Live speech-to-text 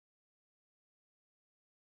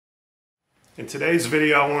In today's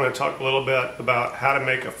video, I want to talk a little bit about how to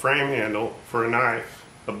make a frame handle for a knife,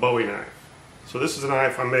 a Bowie knife. So this is a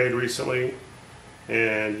knife I made recently,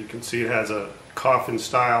 and you can see it has a coffin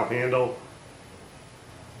style handle.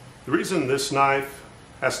 The reason this knife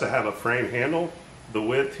has to have a frame handle, the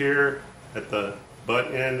width here at the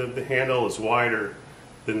butt end of the handle is wider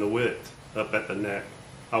than the width up at the neck.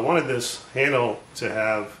 I wanted this handle to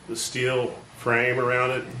have the steel frame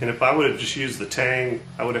around it, and if I would have just used the tang,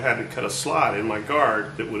 I would have had to cut a slot in my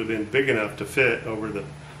guard that would have been big enough to fit over the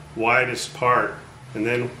widest part, and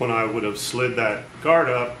then when I would have slid that guard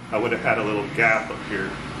up, I would have had a little gap up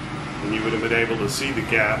here, and you would have been able to see the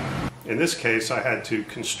gap. In this case, I had to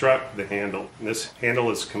construct the handle, and this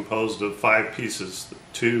handle is composed of 5 pieces: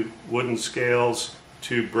 2 wooden scales,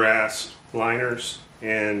 2 brass liners,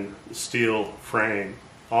 and the steel frame.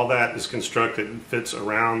 All that is constructed and fits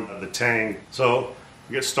around the tang. So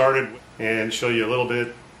we'll get started and show you a little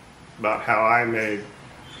bit about how I made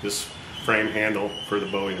this frame handle for the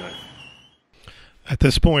Bowie knife. At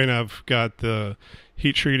this point, I've got the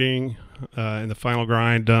heat treating and the final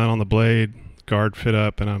grind done on the blade, guard fit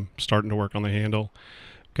up, and I'm starting to work on the handle.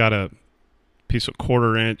 Got a piece of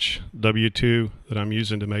 1/4 inch W2 that I'm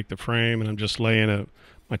using to make the frame, and I'm just laying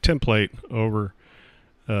my template over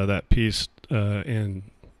that piece and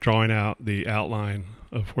drawing out the outline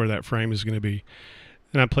of where that frame is going to be.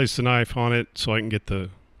 And I place the knife on it so I can get the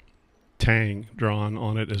tang drawn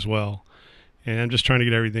on it as well. And I'm just trying to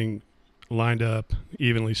get everything lined up,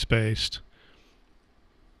 evenly spaced.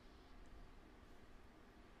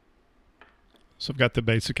 So I've got the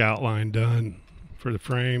basic outline done for the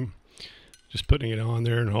frame. Just putting it on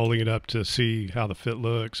there and holding it up to see how the fit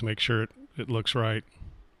looks, make sure it looks right.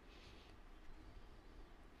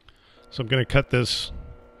 So I'm going to cut this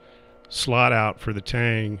slot out for the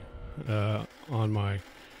tang on my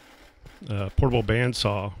portable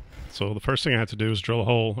bandsaw. So the first thing I have to do is drill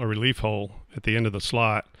a relief hole at the end of the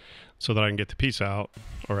slot so that I can get the piece out,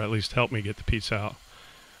 or at least help me get the piece out.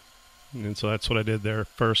 And so that's what I did there.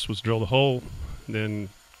 First was drill the hole, then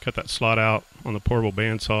cut that slot out on the portable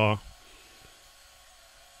bandsaw.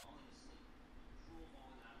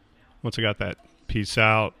 Once I got that piece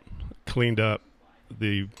out, cleaned up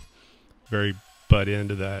the very butt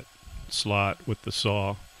end of that slot with the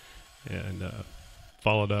saw, and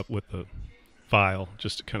followed up with the file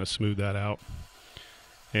just to kind of smooth that out,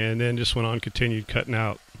 and then just went on, continued cutting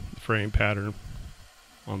out the frame pattern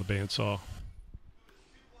on the bandsaw.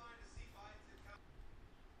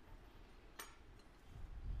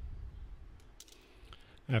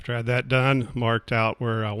 After I had that done, marked out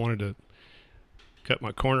where I wanted to cut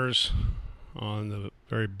my corners on the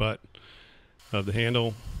very butt of the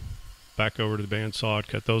handle, back over to the bandsaw,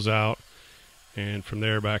 cut those out, and from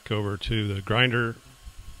there back over to the grinder,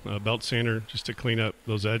 belt sander, just to clean up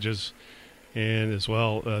those edges, and as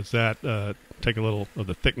well as that, take a little of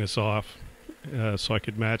the thickness off so I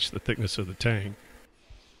could match the thickness of the tang.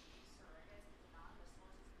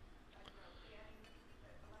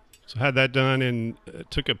 So I had that done, and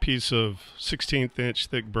took a piece of 1/16 inch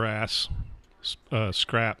thick brass,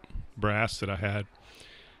 scrap brass that I had.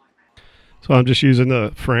 So I'm just using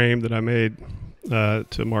the frame that I made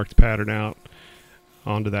to mark the pattern out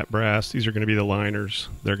onto that brass. These are going to be the liners.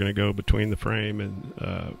 They're going to go between the frame and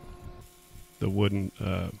the wooden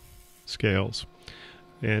scales.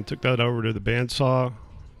 And took that over to the bandsaw,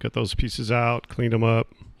 got those pieces out, cleaned them up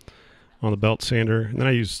on the belt sander. And then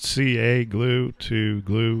I used CA glue to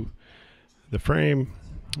glue the frame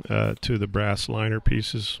to the brass liner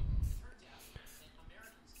pieces.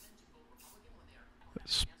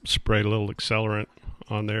 Sprayed a little accelerant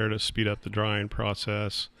on there to speed up the drying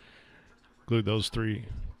process. Glued those 3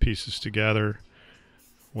 pieces together.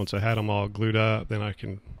 Once I had them all glued up, then I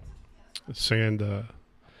can sand the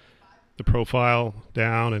profile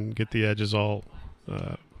down and get the edges all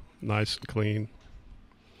nice and clean.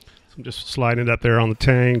 So I'm just sliding it up there on the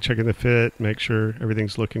tang, checking the fit, make sure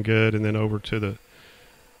everything's looking good, and then over to the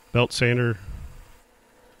belt sander,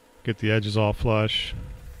 get the edges all flush.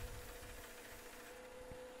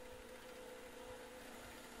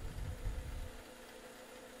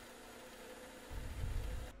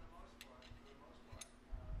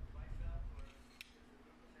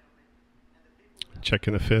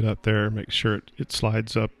 Checking the fit up there, make sure it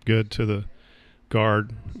slides up good to the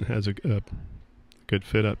guard. It has a good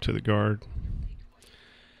fit up to the guard.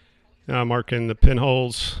 Now I'm marking the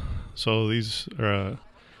pinholes. So these are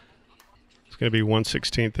it's going to be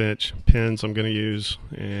 1/16 inch pins I'm going to use,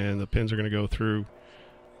 and the pins are going to go through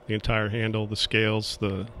the entire handle, the scales,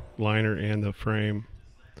 the liner, and the frame.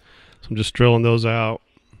 So I'm just drilling those out.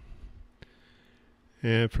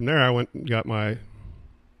 And from there I went and got my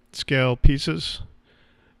scale pieces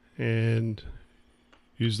and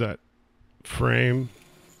use that frame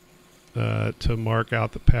to mark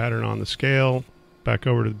out the pattern on the scale. Back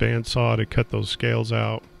over to the bandsaw to cut those scales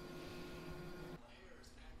out.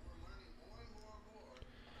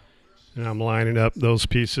 And I'm lining up those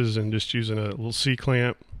pieces and just using a little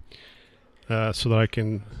C-clamp so that I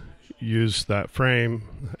can use that frame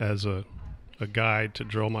as a guide to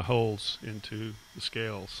drill my holes into the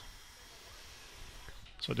scales.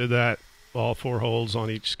 So I did that, all 4 holes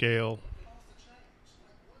on each scale.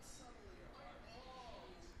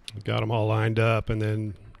 Got them all lined up and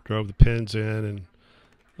then drove the pins in and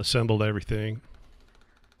assembled everything.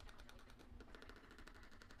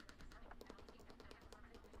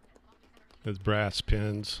 With brass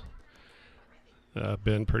pins.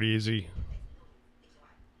 Been pretty easy.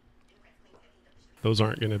 Those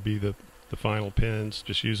aren't going to be the final pins,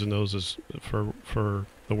 just using those as for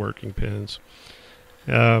the working pins.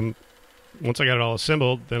 Once I got it all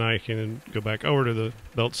assembled, then I can go back over to the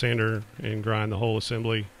belt sander and grind the whole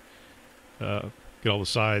assembly. Get all the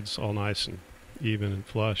sides all nice and even and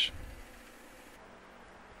flush.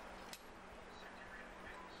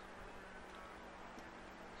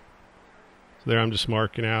 So there I'm just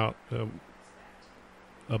marking out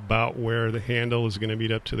about where the handle is going to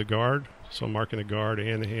meet up to the guard. So I'm marking the guard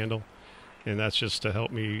and the handle, and that's just to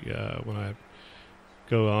help me when I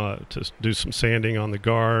go to do some sanding on the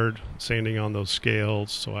guard, sanding on those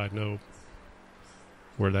scales, so I know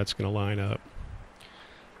where that's going to line up.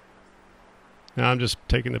 Now I'm just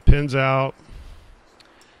taking the pins out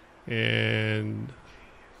and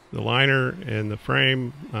the liner and the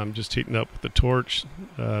frame. I'm just heating up with the torch.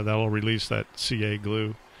 That'll release that CA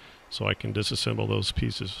glue so I can disassemble those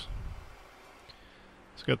pieces.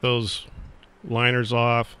 Let's get those liners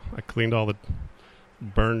off. I cleaned all the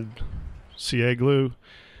burned CA glue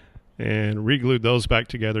and re-glued those back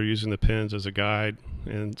together using the pins as a guide.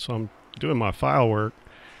 And so I'm doing my file work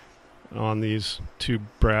on these 2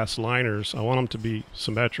 brass liners. I want them to be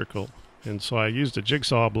symmetrical, and so I used a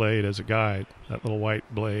jigsaw blade as a guide. That little white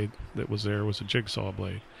blade that was there was a jigsaw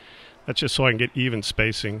blade. That's just so I can get even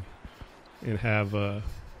spacing and have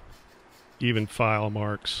even file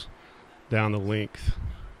marks down the length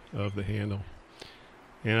of the handle.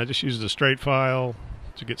 And I just used a straight file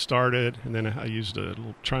to get started, and then I used a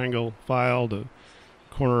little triangle file to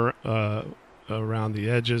corner around the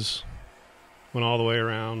edges, went all the way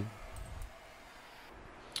around,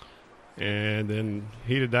 and then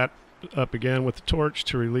heated that up again with the torch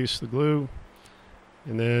to release the glue,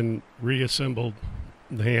 and then reassembled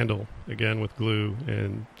the handle again with glue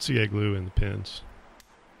and CA glue and the pins.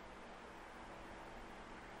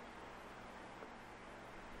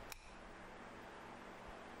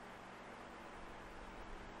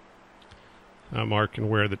 I'm marking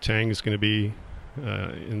where the tang is going to be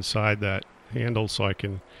inside that handle so I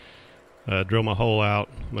can drill my hole out.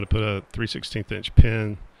 I'm going to put a 3/16 inch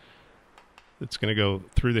pin that's going to go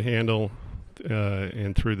through the handle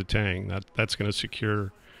and through the tang. That's going to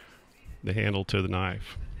secure the handle to the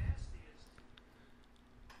knife.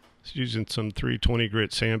 Just using some 320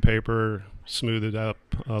 grit sandpaper, smooth it up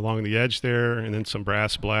along the edge there, and then some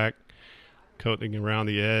brass black coating around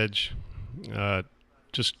the edge.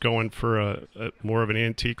 Just going for a more of an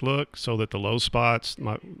antique look so that the low spots,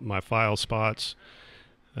 my file spots,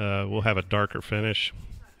 will have a darker finish.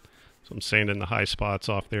 So I'm sanding the high spots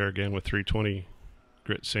off there again with 320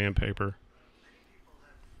 grit sandpaper.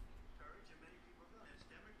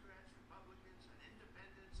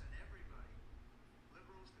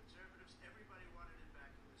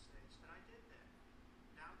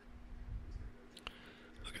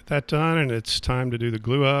 Look at that done, and it's time to do the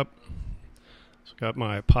glue up. So got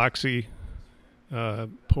my epoxy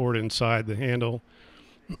poured inside the handle.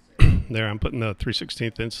 There I'm putting the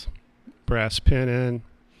 3/16 inch brass pin in.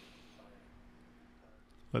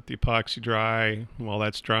 Let the epoxy dry. While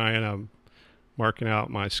that's drying, I'm marking out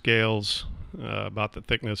my scales about the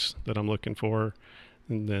thickness that I'm looking for,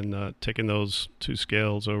 and then taking those 2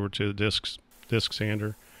 scales over to the disc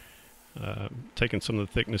sander, taking some of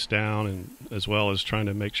the thickness down, and as well as trying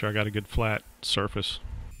to make sure I got a good flat surface.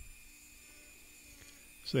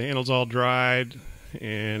 So the handle's all dried,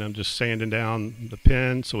 and I'm just sanding down the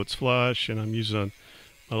pin so it's flush, and I'm using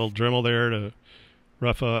a little Dremel there to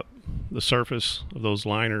rough up the surface of those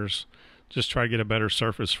liners. Just try to get a better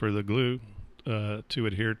surface for the glue to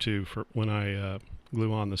adhere to for when I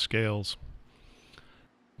glue on the scales.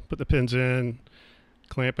 Put the pins in,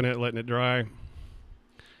 clamping it, letting it dry,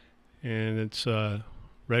 and it's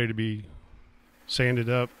ready to be sanded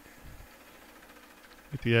up.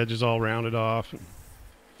 Get the edges all rounded off.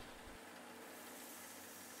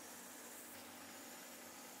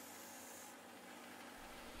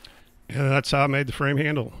 And that's how I made the frame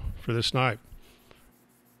handle for this knife.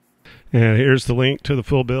 And here's the link to the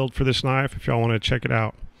full build for this knife if y'all want to check it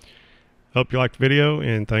out. Hope you liked the video,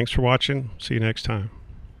 and thanks for watching. See you next time.